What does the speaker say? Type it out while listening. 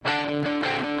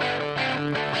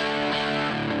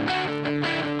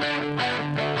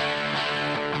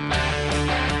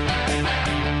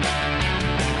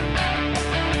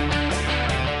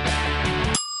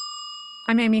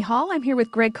I'm Amy Hall. I'm here with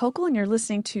Greg Kokel, and you're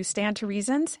listening to Stand to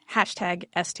Reasons,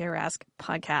 #STRask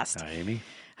podcast. Hi, Amy.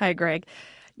 Hi, Greg.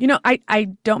 You know, I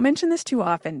don't mention this too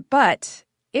often, but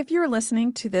if you're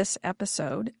listening to this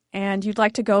episode and you'd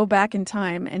like to go back in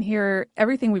time and hear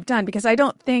everything we've done, because I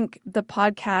don't think the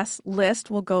podcast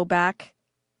list will go back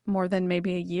more than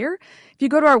maybe a year. If you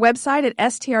go to our website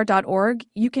at str.org,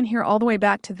 you can hear all the way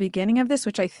back to the beginning of this,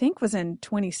 which I think was in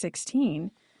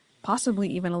 2016. Possibly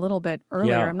even a little bit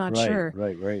earlier. I'm not sure.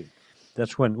 Right.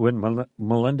 That's when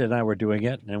Melinda and I were doing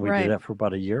it, and we did that for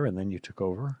about a year, and then you took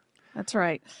over. That's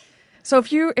right. So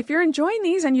if you're enjoying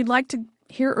these and you'd like to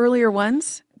hear earlier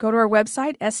ones, go to our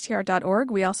website, str.org.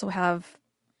 We also have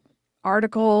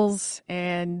articles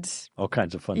and all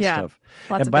kinds of fun stuff.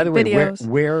 Lots and by the way, videos.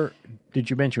 where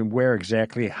did you mention where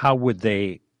exactly? How would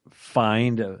they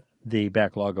find the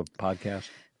backlog of podcasts?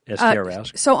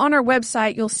 STRask. So on our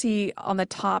website, you'll see on the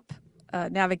top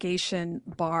navigation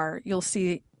bar, you'll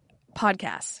see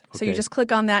podcasts. Okay. So you just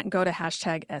click on that and go to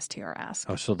 #STRask.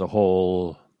 Oh, so the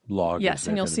whole log. Yes,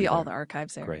 and you'll see all the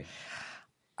archives there. Great.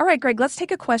 All right, Greg, let's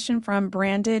take a question from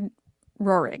Brandon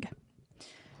Rohrig.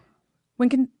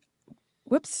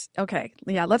 Let's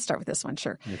start with this one,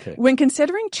 sure. Okay. When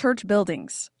considering church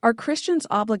buildings, are Christians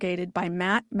obligated by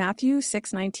Matthew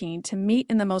 6:19 to meet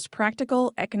in the most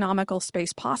practical, economical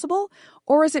space possible,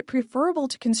 or is it preferable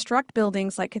to construct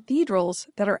buildings like cathedrals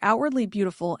that are outwardly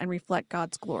beautiful and reflect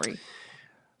God's glory?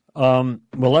 Well,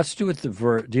 let's deal with the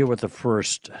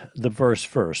verse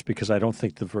first, because I don't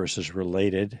think the verse is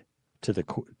related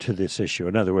to this issue.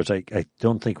 In other words, I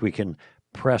don't think we can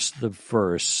press the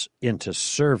verse into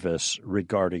service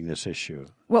regarding this issue.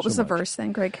 What was the verse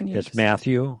then, Greg? It's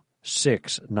Matthew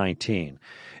 6:19.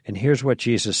 And here's what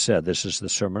Jesus said. This is the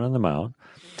Sermon on the Mount.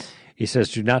 He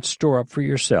says, "Do not store up for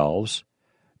yourselves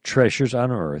treasures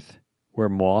on earth where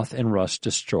moth and rust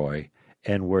destroy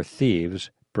and where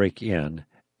thieves break in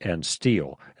and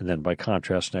steal." And then by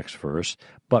contrast, next verse,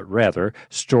 "But rather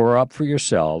store up for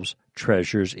yourselves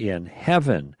treasures in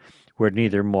heaven where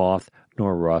neither moth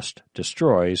nor rust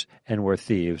destroys, and where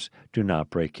thieves do not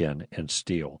break in and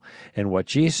steal." And what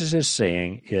Jesus is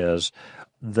saying is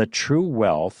the true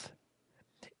wealth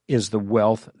is the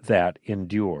wealth that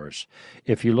endures.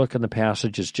 If you look in the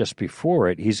passages just before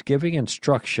it, he's giving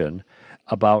instruction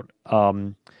about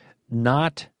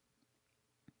not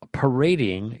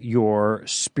parading your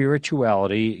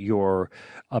spirituality, your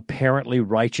apparently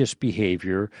righteous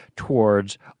behavior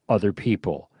towards other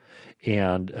people.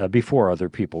 And before other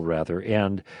people, rather,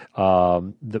 and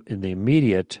in the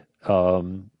immediate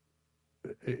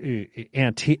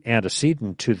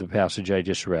antecedent to the passage I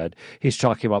just read, he's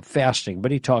talking about fasting, but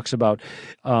he talks about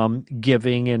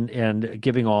giving and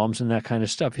giving alms and that kind of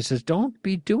stuff. He says, don't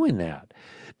be doing that.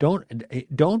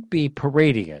 Don't be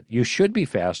parading it. You should be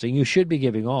fasting. You should be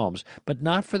giving alms, but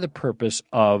not for the purpose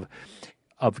of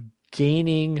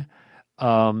gaining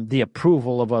the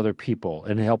approval of other people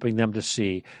and helping them to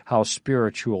see how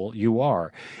spiritual you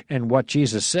are. And what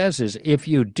Jesus says is, if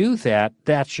you do that,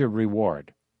 that's your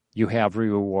reward. You have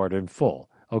reward in full.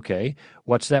 Okay,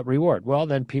 what's that reward? Well,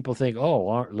 then people think,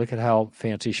 oh, look at how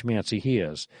fancy schmancy he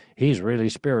is. He's really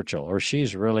spiritual, or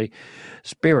she's really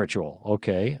spiritual.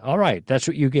 Okay, all right, that's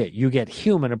what you get. You get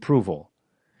human approval.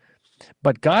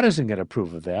 But God isn't going to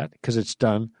approve of that because it's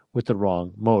done with the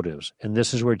wrong motives. And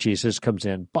this is where Jesus comes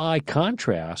in. By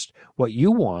contrast, what you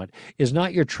want is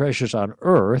not your treasures on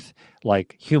earth,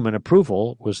 like human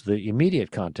approval was the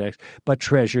immediate context, but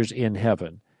treasures in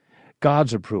heaven,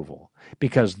 God's approval,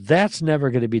 because that's never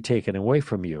going to be taken away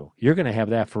from you. You're going to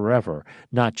have that forever,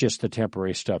 not just the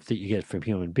temporary stuff that you get from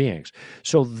human beings.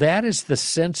 So that is the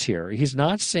sense here. He's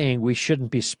not saying we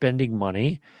shouldn't be spending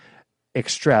money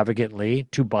extravagantly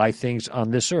to buy things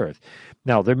on this earth.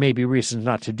 Now, there may be reasons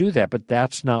not to do that, but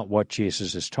that's not what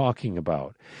Jesus is talking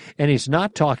about. And he's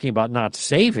not talking about not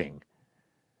saving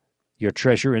your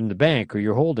treasure in the bank or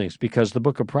your holdings, because the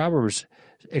book of Proverbs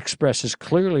expresses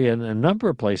clearly in a number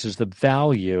of places the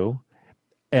value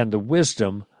and the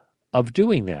wisdom of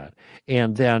doing that.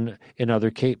 And then in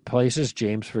other places,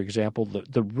 James, for example,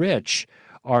 the rich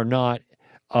are not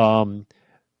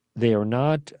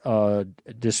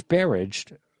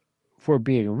disparaged for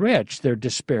being rich. They're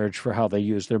disparaged for how they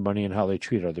use their money and how they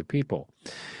treat other people.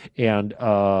 And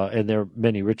there are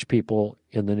many rich people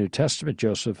in the New Testament.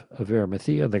 Joseph of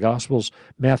Arimathea, the Gospels,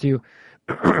 Matthew,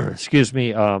 excuse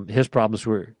me, his problems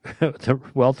were the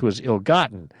wealth was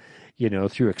ill-gotten,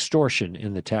 through extortion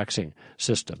in the taxing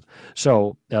system.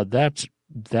 So that's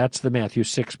the Matthew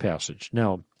 6 passage.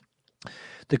 Now,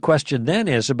 the question then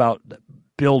is about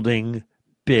building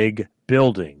big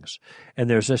buildings. And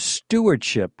there's a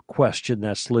stewardship question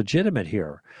that's legitimate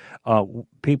here.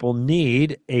 People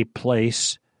need a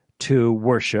place to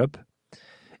worship,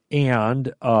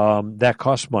 and that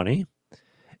costs money.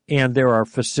 And there are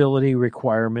facility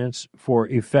requirements for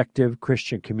effective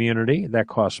Christian community that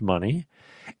costs money.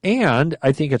 And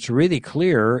I think it's really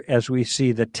clear as we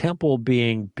see the temple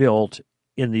being built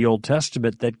in the Old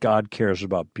Testament that God cares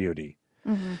about beauty.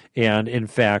 Mm-hmm. And in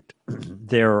fact,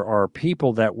 there are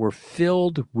people that were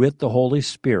filled with the Holy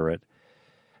Spirit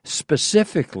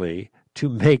specifically to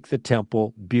make the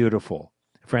temple beautiful.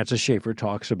 Francis Schaeffer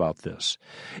talks about this.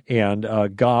 And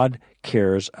God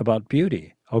cares about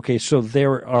beauty. Okay, so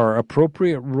there are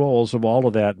appropriate roles of all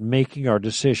of that making our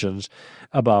decisions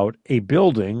about a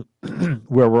building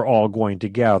where we're all going to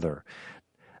gather.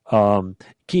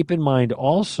 Keep in mind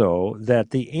also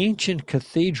that the ancient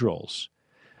cathedrals,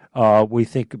 we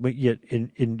think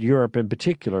in Europe in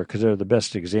particular, because they're the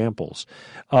best examples,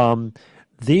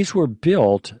 these were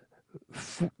built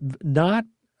not,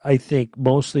 I think,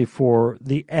 mostly for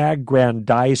the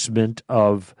aggrandizement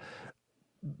of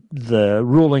the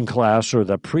ruling class or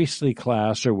the priestly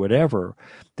class or whatever.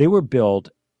 They were built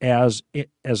as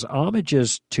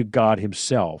homages to God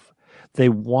himself. They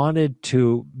wanted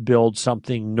to build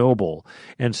something noble,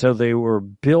 and so they were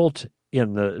built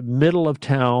in the middle of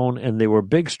town, and they were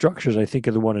big structures. I think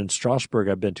of the one in Strasbourg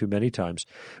I've been to many times,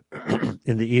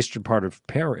 in the eastern part of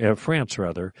France,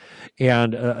 rather.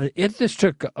 And this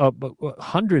took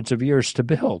hundreds of years to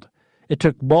build. It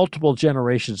took multiple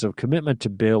generations of commitment to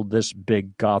build this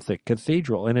big Gothic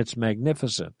cathedral, and it's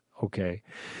magnificent, okay?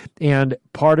 And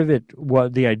part of it,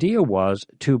 the idea was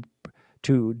to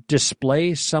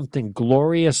display something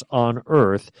glorious on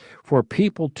earth for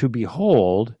people to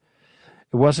behold.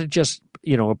 It wasn't just,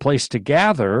 a place to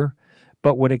gather,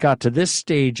 but when it got to this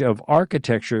stage of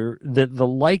architecture, the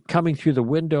light coming through the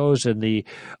windows and the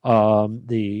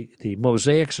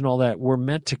mosaics and all that were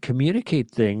meant to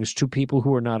communicate things to people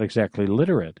who are not exactly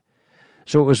literate.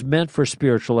 So it was meant for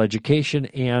spiritual education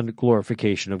and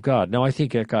glorification of God. Now, I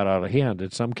think it got out of hand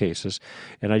in some cases,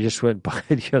 and I just went by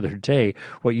the other day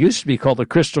what used to be called the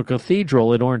Crystal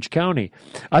Cathedral in Orange County.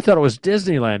 I thought it was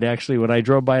Disneyland, actually, when I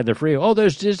drove by the freeway. Oh,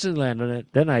 there's Disneyland in it.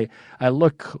 Then I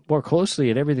look more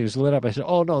closely, and everything's lit up. I said,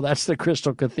 oh, no, that's the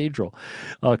Crystal Cathedral,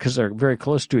 because they're very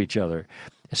close to each other.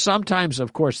 Sometimes,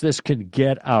 of course, this can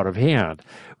get out of hand.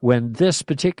 When this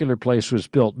particular place was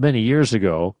built many years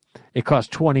ago, it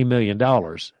cost $20 million.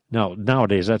 Now,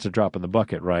 nowadays, that's a drop in the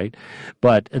bucket, right?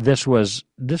 But this was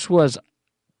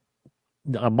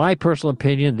my personal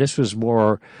opinion, this was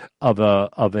more of a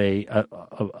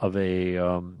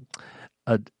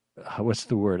what's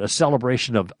the word? A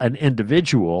celebration of an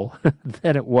individual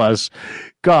than it was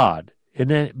God.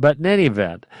 But in any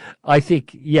event, I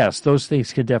think, yes, those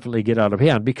things can definitely get out of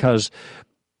hand because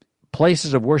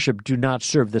places of worship do not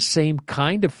serve the same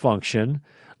kind of function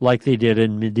like they did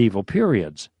in medieval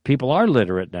periods. People are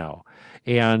literate now.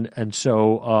 And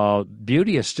so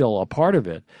beauty is still a part of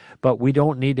it, but we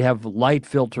don't need to have light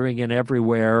filtering in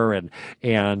everywhere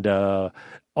and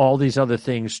all these other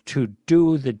things to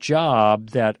do the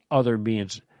job that other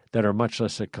means that are much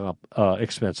less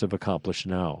expensive accomplish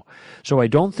now. So I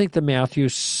don't think the Matthew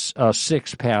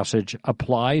 6 passage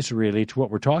applies really to what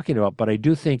we're talking about, but I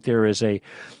do think there is a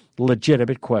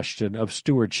legitimate question of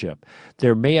stewardship.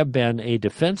 There may have been a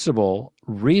defensible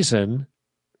reason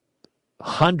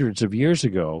hundreds of years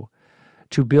ago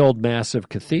to build massive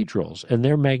cathedrals, and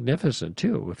they're magnificent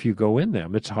too. If you go in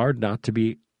them, it's hard not to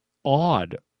be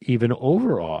awed, even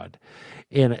overawed.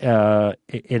 And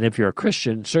if you're a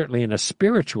Christian, certainly in a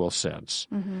spiritual sense.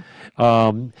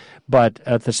 Mm-hmm. But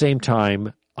at the same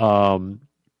time,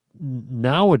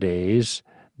 nowadays,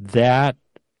 that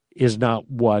is not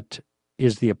what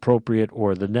is the appropriate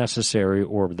or the necessary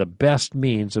or the best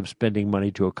means of spending money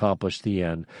to accomplish the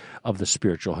end of the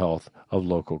spiritual health of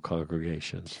local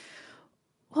congregations.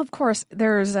 Well, of course,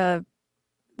 there's got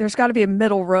to be a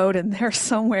middle road in there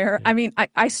somewhere. Yeah. I mean,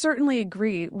 I certainly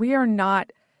agree. We are not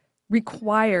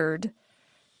required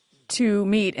to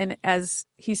meet in, as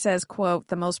he says, quote,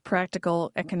 the most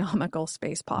practical, economical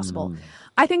space possible.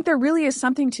 I think there really is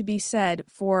something to be said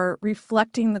for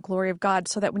reflecting the glory of God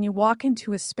so that when you walk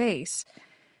into a space,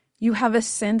 you have a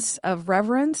sense of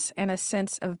reverence and a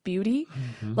sense of beauty.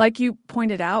 Mm-hmm. Like you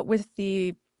pointed out with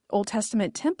the Old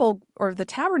Testament temple or the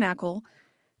tabernacle,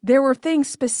 there were things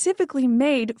specifically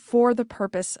made for the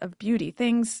purpose of beauty.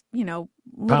 Things, little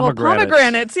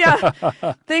pomegranates, yeah.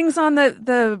 Things on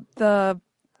the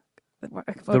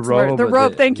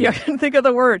robe. Thank you. I couldn't think of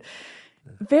the word.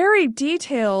 Very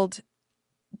detailed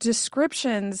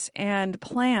descriptions and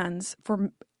plans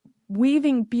for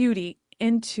weaving beauty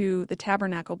into the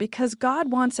tabernacle because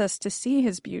God wants us to see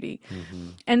his beauty. Mm-hmm.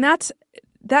 And that's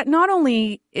that not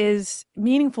only is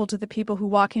meaningful to the people who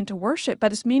walk into worship,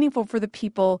 but it's meaningful for the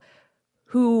people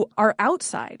who are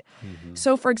outside.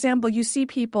 So, for example, you see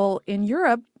people in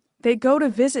Europe, they go to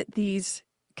visit these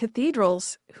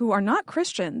cathedrals who are not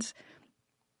Christians,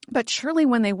 but surely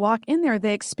when they walk in there,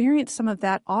 they experience some of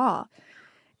that awe,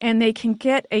 and they can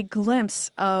get a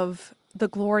glimpse of the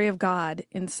glory of God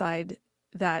inside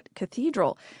that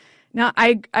cathedral. Now,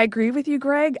 I agree with you,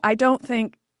 Greg. I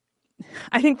think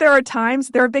there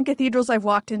have been cathedrals I've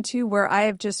walked into where I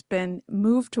have just been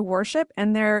moved to worship,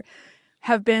 and there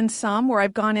have been some where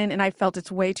I've gone in and I felt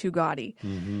it's way too gaudy.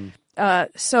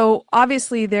 So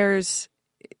obviously there's,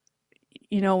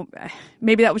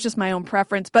 maybe that was just my own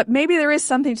preference, but maybe there is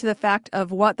something to the fact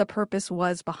of what the purpose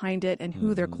was behind it and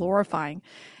who they're glorifying.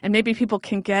 And maybe people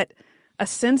can get a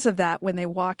sense of that when they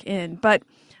walk in. But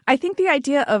I think the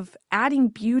idea of adding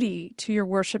beauty to your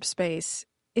worship space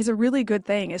is a really good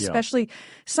thing, especially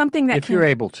something that if you're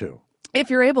able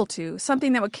to,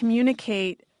 something that would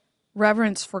communicate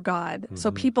reverence for God,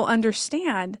 so people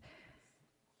understand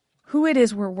who it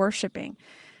is we're worshiping.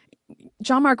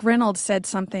 John Mark Reynolds said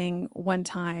something one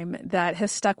time that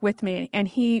has stuck with me, and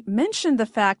he mentioned the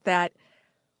fact that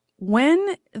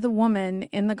when the woman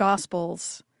in the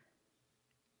Gospels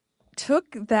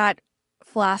took that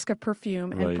flask of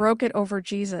perfume and broke it over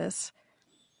Jesus,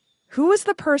 who was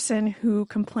the person who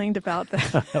complained about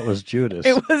that? That was Judas.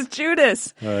 It was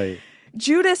Judas. Right.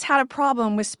 Judas had a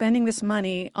problem with spending this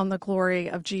money on the glory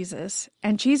of Jesus.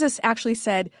 And Jesus actually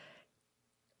said,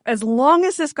 as long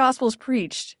as this gospel is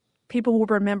preached, people will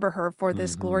remember her for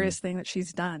this glorious thing that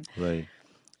she's done. Right.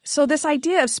 So this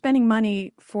idea of spending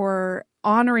money for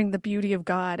honoring the beauty of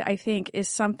God, I think, is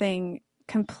something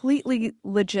completely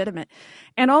legitimate.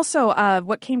 And also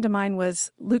what came to mind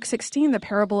was Luke 16, the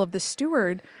parable of the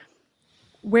steward,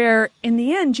 where in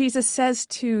the end, Jesus says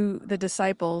to the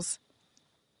disciples,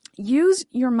 use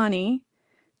your money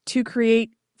to create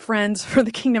friends for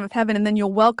the kingdom of heaven, and then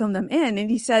you'll welcome them in.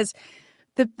 And he says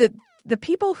the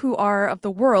people who are of the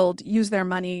world use their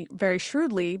money very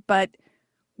shrewdly, but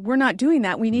we're not doing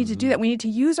that. We need to do that. We need to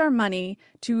use our money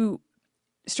to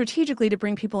strategically to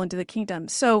bring people into the kingdom.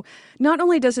 So not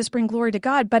only does this bring glory to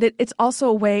God, but it's also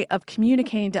a way of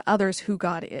communicating to others who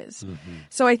God is.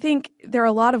 So I think there are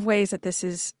a lot of ways that this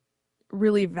is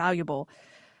really valuable.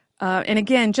 And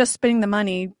again, just spending the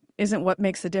money isn't what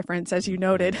makes the difference, as you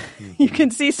noted. You can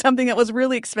see something that was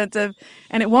really expensive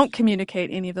and it won't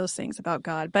communicate any of those things about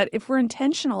God. But if we're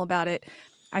intentional about it,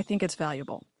 I think it's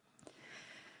valuable.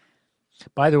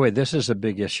 By the way, this is a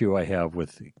big issue I have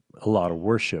with a lot of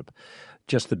worship,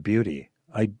 just the beauty.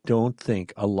 I don't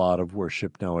think a lot of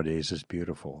worship nowadays is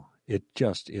beautiful. It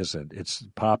just isn't. It's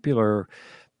popular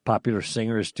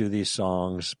singers do these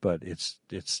songs, but it's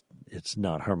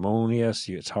not harmonious.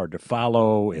 It's hard to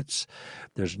follow.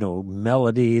 There's no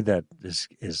melody that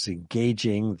is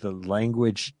engaging. The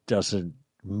language doesn't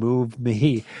move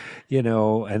me,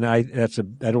 and I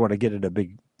don't want to get into a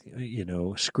big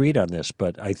screed on this,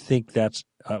 but I think that's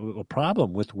a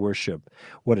problem with worship.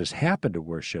 What has happened to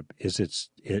worship is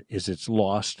it's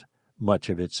lost much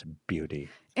of its beauty,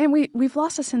 and we've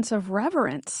lost a sense of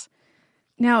reverence.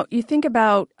 Now you think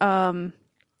about, and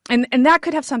that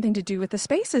could have something to do with the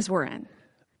spaces we're in,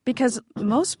 because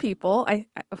most people, I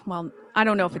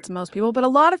don't know if it's most people, but a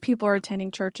lot of people are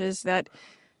attending churches that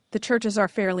the churches are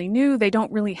fairly new. They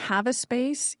don't really have a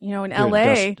space, in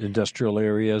LA. Industrial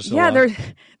areas. Yeah,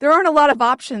 there aren't a lot of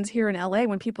options here in LA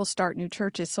when people start new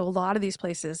churches. So a lot of these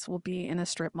places will be in a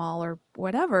strip mall or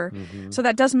whatever. So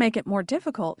that does make it more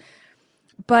difficult.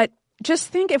 But just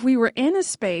think if we were in a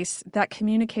space that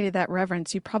communicated that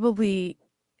reverence,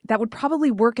 that would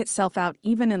probably work itself out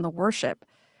even in the worship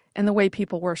and the way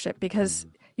people worship. Because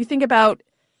you think about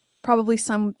probably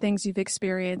some things you've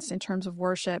experienced in terms of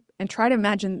worship and try to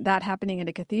imagine that happening in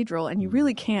a cathedral, and you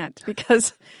really can't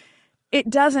because it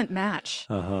doesn't match.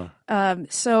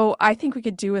 So I think we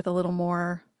could do with a little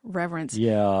more reverence.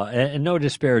 Yeah, and no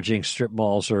disparaging strip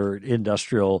malls or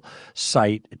industrial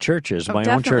site churches. My own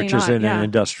definitely church is not, in an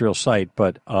industrial site,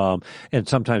 but and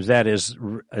sometimes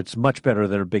it's much better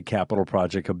than a big capital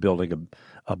project of building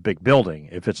a big building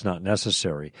if it's not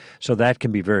necessary. So that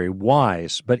can be very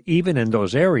wise. But even in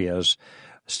those areas,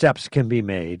 steps can be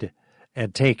made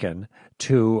and taken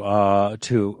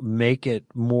to make it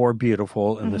more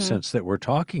beautiful in the sense that we're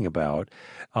talking about,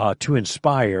 to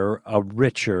inspire a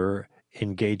richer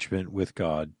engagement with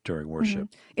God during worship.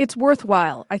 It's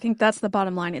worthwhile. I think that's the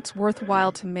bottom line. It's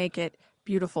worthwhile to make it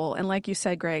beautiful. And like you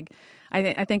said, Greg,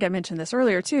 I think I mentioned this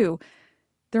earlier too,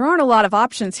 there aren't a lot of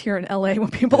options here in LA when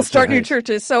people That's start right. new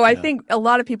churches. So I think a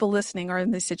lot of people listening are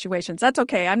in these situations. That's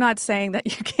okay. I'm not saying that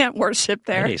you can't worship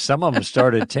there. Hey, some of them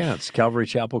started tents. Calvary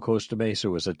Chapel Costa Mesa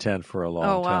was a tent for a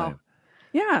long time.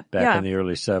 Yeah. Back in the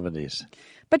early 70s.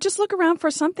 But just look around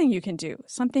for something you can do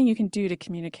to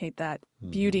communicate that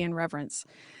beauty and reverence.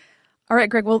 All right,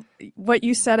 Greg, well, what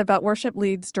you said about worship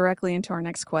leads directly into our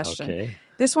next question. Okay.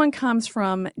 This one comes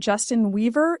from Justin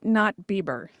Weaver, not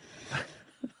Bieber.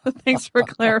 Thanks for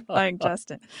clarifying,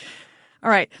 Justin. All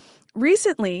right.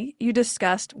 Recently, you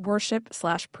discussed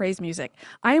worship/praise music.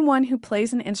 I am one who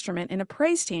plays an instrument in a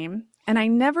praise team, and I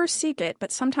never seek it,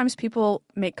 but sometimes people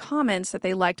make comments that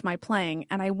they liked my playing,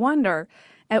 and I wonder,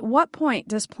 at what point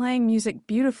does playing music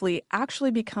beautifully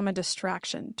actually become a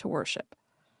distraction to worship?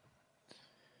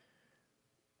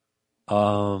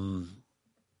 Well,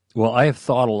 I have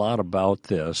thought a lot about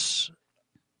this,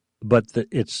 but the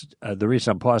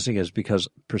reason I'm pausing is because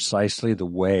precisely the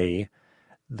way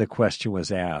the question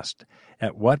was asked.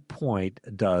 At what point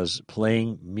does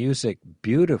playing music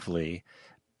beautifully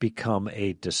become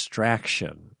a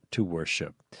distraction to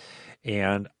worship?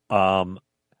 And I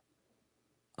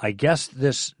guess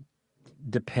this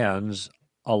depends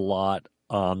a lot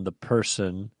on the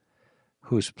person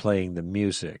who's playing the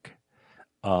music.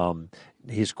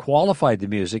 He's qualified the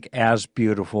music as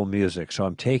beautiful music, so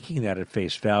I'm taking that at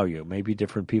face value. Maybe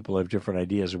different people have different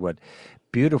ideas of what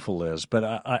beautiful is, but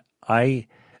I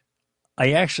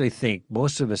actually think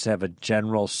most of us have a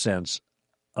general sense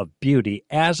of beauty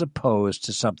as opposed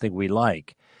to something we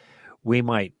like. We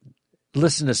might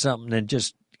listen to something and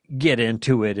just get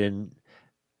into it and,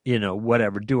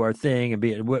 whatever, do our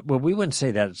thing. Well, we wouldn't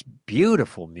say that it's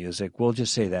beautiful music. We'll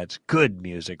just say that's good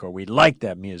music, or we like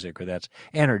that music, or that's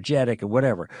energetic, and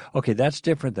whatever. Okay, that's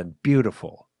different than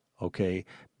beautiful, okay?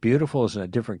 Beautiful is in a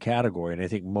different category, and I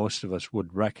think most of us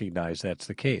would recognize that's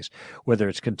the case. Whether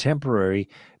it's contemporary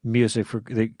music for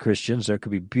the Christians, there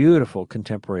could be beautiful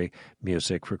contemporary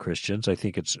music for Christians. I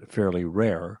think it's fairly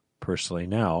rare, personally,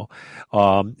 now.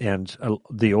 And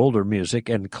the older music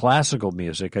and classical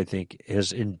music, I think,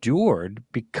 has endured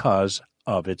because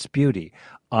of its beauty.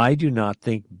 I do not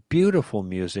think beautiful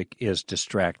music is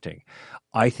distracting.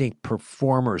 I think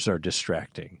performers are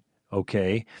distracting.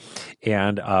 Okay,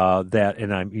 and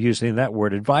I'm using that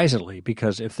word advisedly,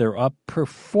 because if they're up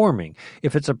performing,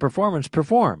 if it's a performance,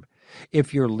 perform.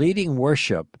 If you're leading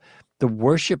worship, the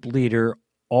worship leader,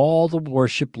 all the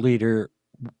worship leader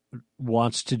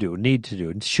wants to do, need to do,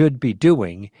 and should be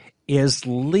doing is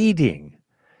leading.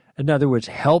 In other words,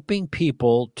 helping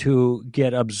people to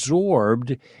get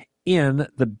absorbed in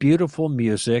the beautiful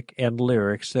music and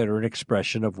lyrics that are an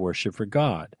expression of worship for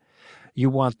God. You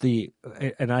want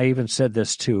and I even said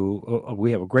this too,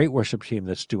 we have a great worship team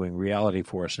that's doing reality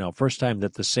for us now. First time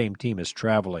that the same team is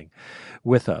traveling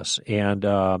with us. And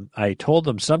I told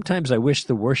them sometimes I wish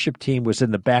the worship team was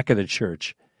in the back of the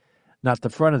church, not the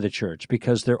front of the church,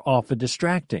 because they're often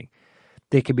distracting.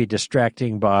 They can be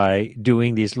distracting by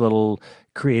doing these little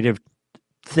creative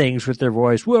things with their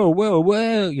voice, whoa, whoa,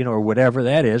 whoa, or whatever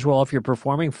that is. Well, if you're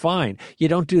performing, fine. You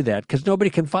don't do that because nobody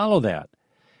can follow that.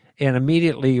 And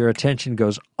immediately your attention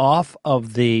goes off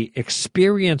of the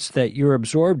experience that you're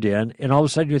absorbed in, and all of a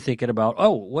sudden you're thinking about,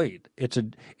 oh, wait, it's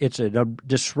a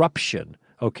disruption,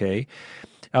 okay?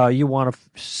 You want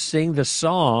to sing the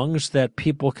songs that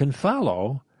people can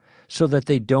follow so that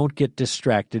they don't get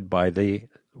distracted by the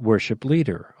worship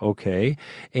leader, okay?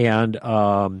 And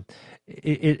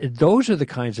those are the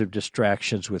kinds of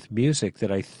distractions with music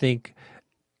that I think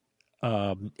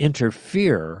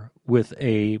interfere with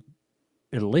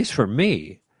at least for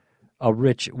me, a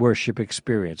rich worship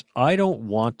experience. I don't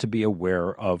want to be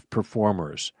aware of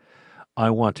performers.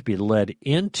 I want to be led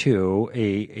into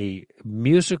a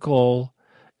musical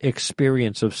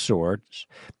experience of sorts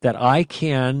that I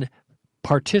can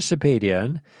participate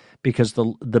in, because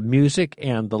the music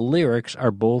and the lyrics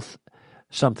are both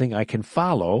something I can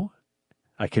follow,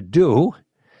 I could do,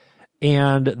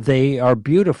 and they are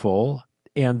beautiful,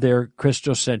 and they're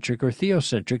Christocentric or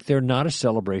theocentric. They're not a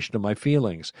celebration of my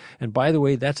feelings. And by the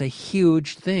way, that's a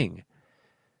huge thing.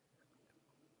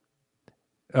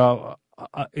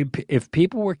 If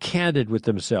people were candid with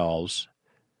themselves,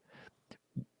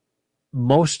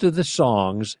 most of the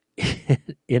songs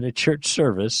in a church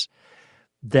service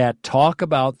that talk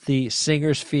about the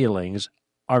singer's feelings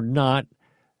are not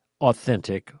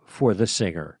authentic for the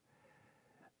singer.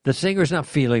 The singer's not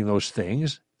feeling those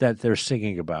things that they're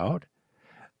singing about.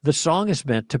 The song is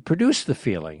meant to produce the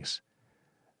feelings,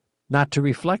 not to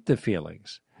reflect the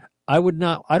feelings. I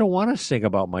don't want to sing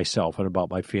about myself and about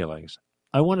my feelings.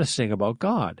 I want to sing about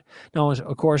God. Now,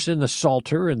 of course, in the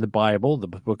Psalter, in the Bible, the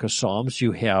book of Psalms,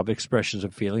 you have expressions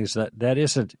of feelings that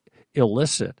isn't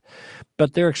illicit.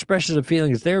 But there are expressions of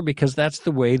feelings there because that's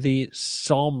the way the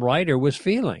psalm writer was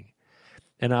feeling.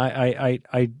 And I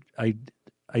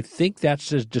think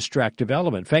that's a distractive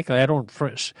element. Frankly,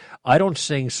 I don't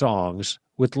sing songs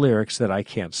with lyrics that I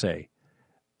can't say,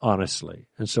 honestly.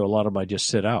 And so a lot of them I just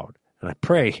sit out and I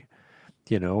pray,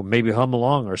 maybe hum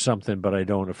along or something, but I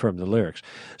don't affirm the lyrics.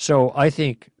 So I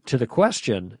think to the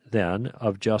question then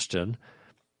of Justin,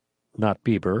 not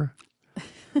Bieber,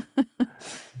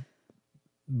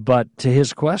 but to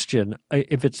his question,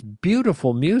 if it's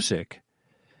beautiful music,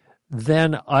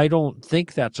 then I don't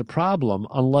think that's a problem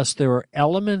unless there are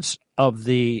elements of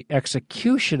the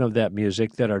execution of that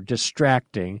music that are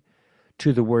distracting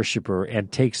to the worshiper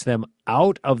and takes them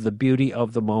out of the beauty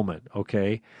of the moment,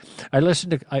 okay?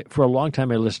 For a long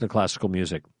time, I listened to classical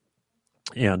music.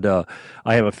 And I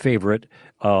have a favorite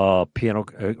piano,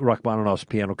 Rachmaninoff's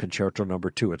Piano Concerto No.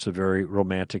 2. It's a very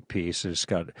romantic piece.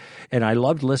 And I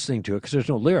loved listening to it because there's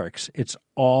no lyrics. It's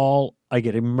all, I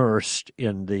get immersed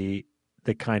in the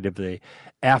kind of the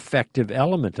affective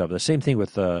element of it. The same thing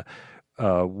with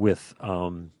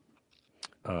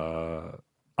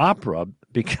opera,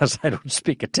 because I don't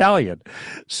speak Italian.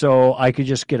 So I could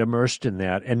just get immersed in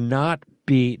that and not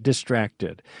be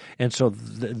distracted. And so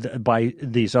by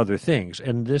these other things.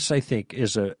 And this, I think,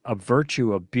 is a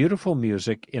virtue of beautiful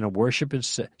music in a worship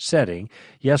setting.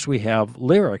 Yes, we have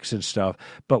lyrics and stuff,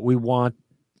 but we want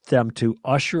them to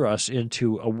usher us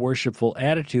into a worshipful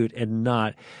attitude and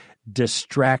not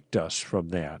distract us from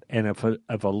that. And if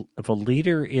a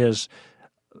leader is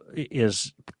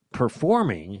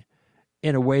performing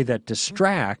in a way that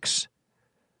distracts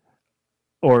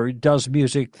or does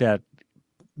music that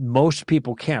most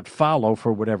people can't follow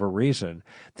for whatever reason,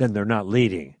 then they're not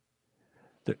leading.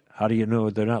 How do you know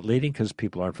they're not leading? Because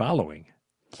people aren't following.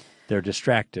 They're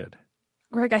distracted.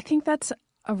 Greg, I think that's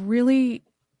a really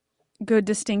good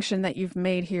distinction that you've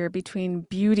made here between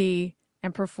beauty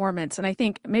and performance. And I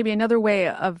think maybe another way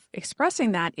of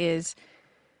expressing that is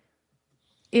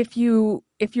if you're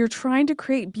trying to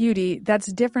create beauty,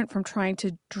 that's different from trying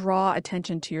to draw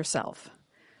attention to yourself.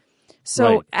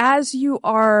 So right. As you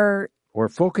are... Or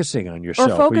focusing on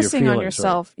yourself. Or focusing on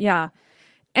yourself, right? Yeah.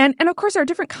 And of course, there are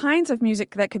different kinds of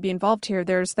music that could be involved here.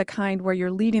 There's the kind where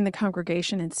you're leading the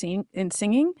congregation in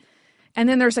singing. And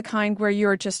then there's a kind where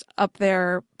you're just up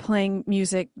there playing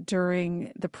music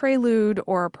during the prelude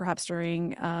or perhaps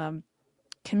during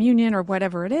communion or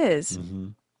whatever it is. Mm-hmm.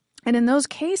 And in those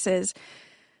cases,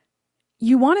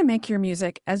 you want to make your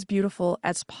music as beautiful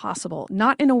as possible,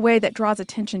 not in a way that draws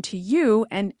attention to you.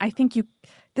 And I think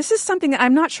this is something that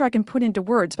I'm not sure I can put into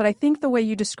words, but I think the way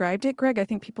you described it, Greg, I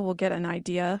think people will get an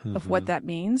idea of what that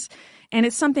means. And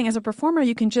it's something as a performer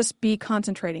you can just be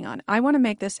concentrating on. I want to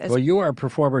make this as... Well, you are a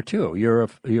performer too. You're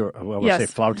yes. I say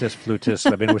flautist,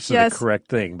 flutist, I mean, which is yes. the correct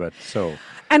thing, but so...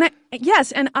 And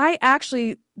I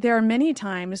actually, there are many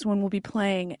times when we'll be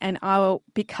playing and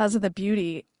because of the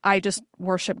beauty, I just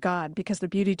worship God because the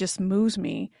beauty just moves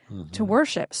me to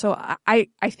worship. So I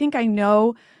think I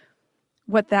know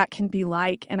what that can be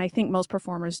like. And I think most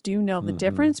performers do know the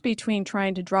difference between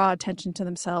trying to draw attention to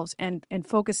themselves and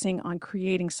focusing on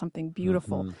creating something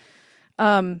beautiful.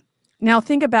 Now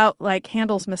think about like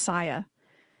Handel's Messiah.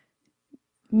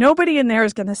 Nobody in there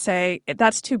is going to say,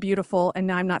 that's too beautiful, and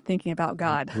now I'm not thinking about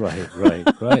God.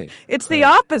 Right. It's the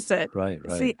opposite. Right.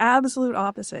 It's the absolute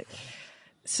opposite.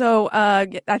 So I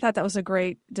thought that was a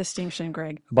great distinction,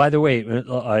 Greg. By the way,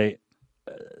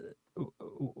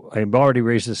 I've already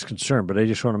raised this concern, but I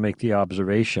just want to make the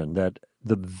observation that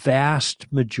the vast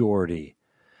majority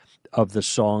of the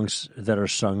songs that are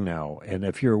sung now, and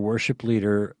if you're a worship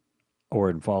leader or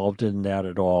involved in that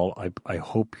at all, I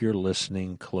hope you're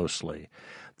listening closely.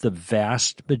 The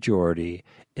vast majority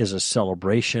is a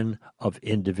celebration of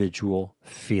individual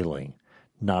feeling,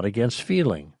 not against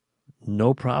feeling.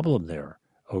 No problem there,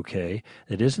 okay?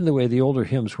 It isn't the way the older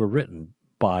hymns were written,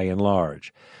 by and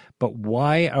large. But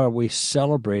why are we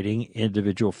celebrating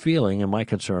individual feeling? And my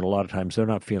concern, a lot of times, they're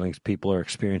not feelings people are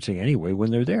experiencing anyway when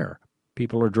they're there.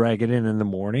 People are dragging in the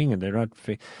morning, and they're not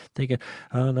thinking,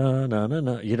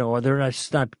 no. They're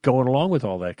just not going along with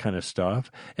all that kind of stuff.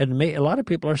 And a lot of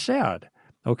people are sad,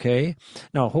 okay?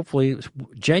 Now, hopefully,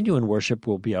 genuine worship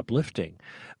will be uplifting.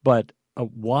 But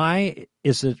why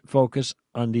is it focused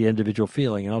on the individual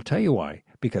feeling? And I'll tell you why.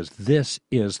 Because this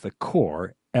is the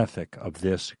core ethic of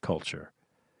this culture.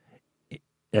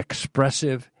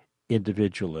 Expressive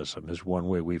individualism is one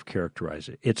way we've characterized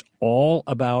it. It's all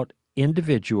about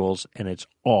individuals, and it's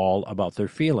all about their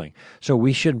feeling. So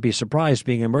we shouldn't be surprised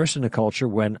being immersed in a culture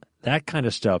when that kind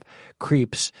of stuff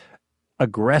creeps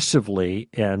aggressively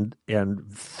and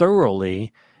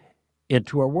thoroughly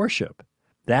into our worship.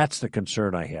 That's the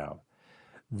concern I have.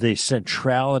 The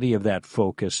centrality of that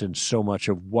focus in so much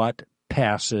of what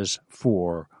passes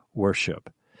for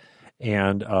worship.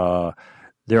 And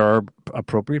there are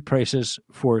appropriate places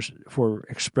for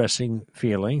expressing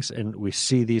feelings, and we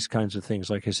see these kinds of things,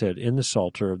 like I said, in the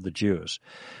Psalter of the Jews.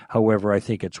 However, I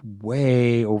think it's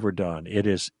way overdone. It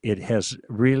has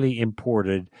really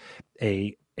imported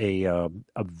a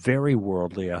very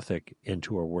worldly ethic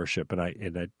into our worship,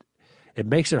 and it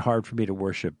makes it hard for me to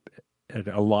worship at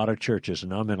a lot of churches,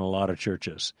 and I'm in a lot of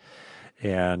churches,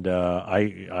 and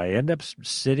I end up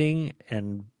sitting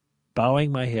and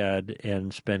bowing my head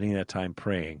and spending that time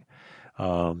praying.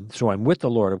 So I'm with the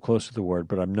Lord, I'm close to the Word,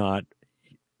 but I'm not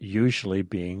usually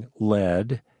being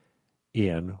led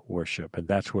in worship, and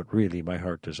that's what really my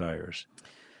heart desires.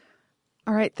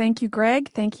 All right. Thank you, Greg.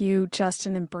 Thank you,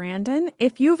 Justin and Brandon.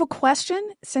 If you have a question,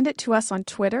 send it to us on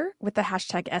Twitter with the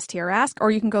hashtag STRask,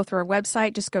 or you can go through our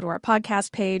website. Just go to our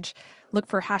podcast page, look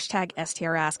for hashtag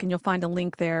STRask, and you'll find a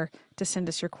link there to send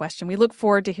us your question. We look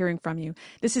forward to hearing from you.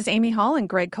 This is Amy Hall and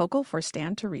Greg Kokel for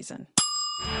Stand to Reason.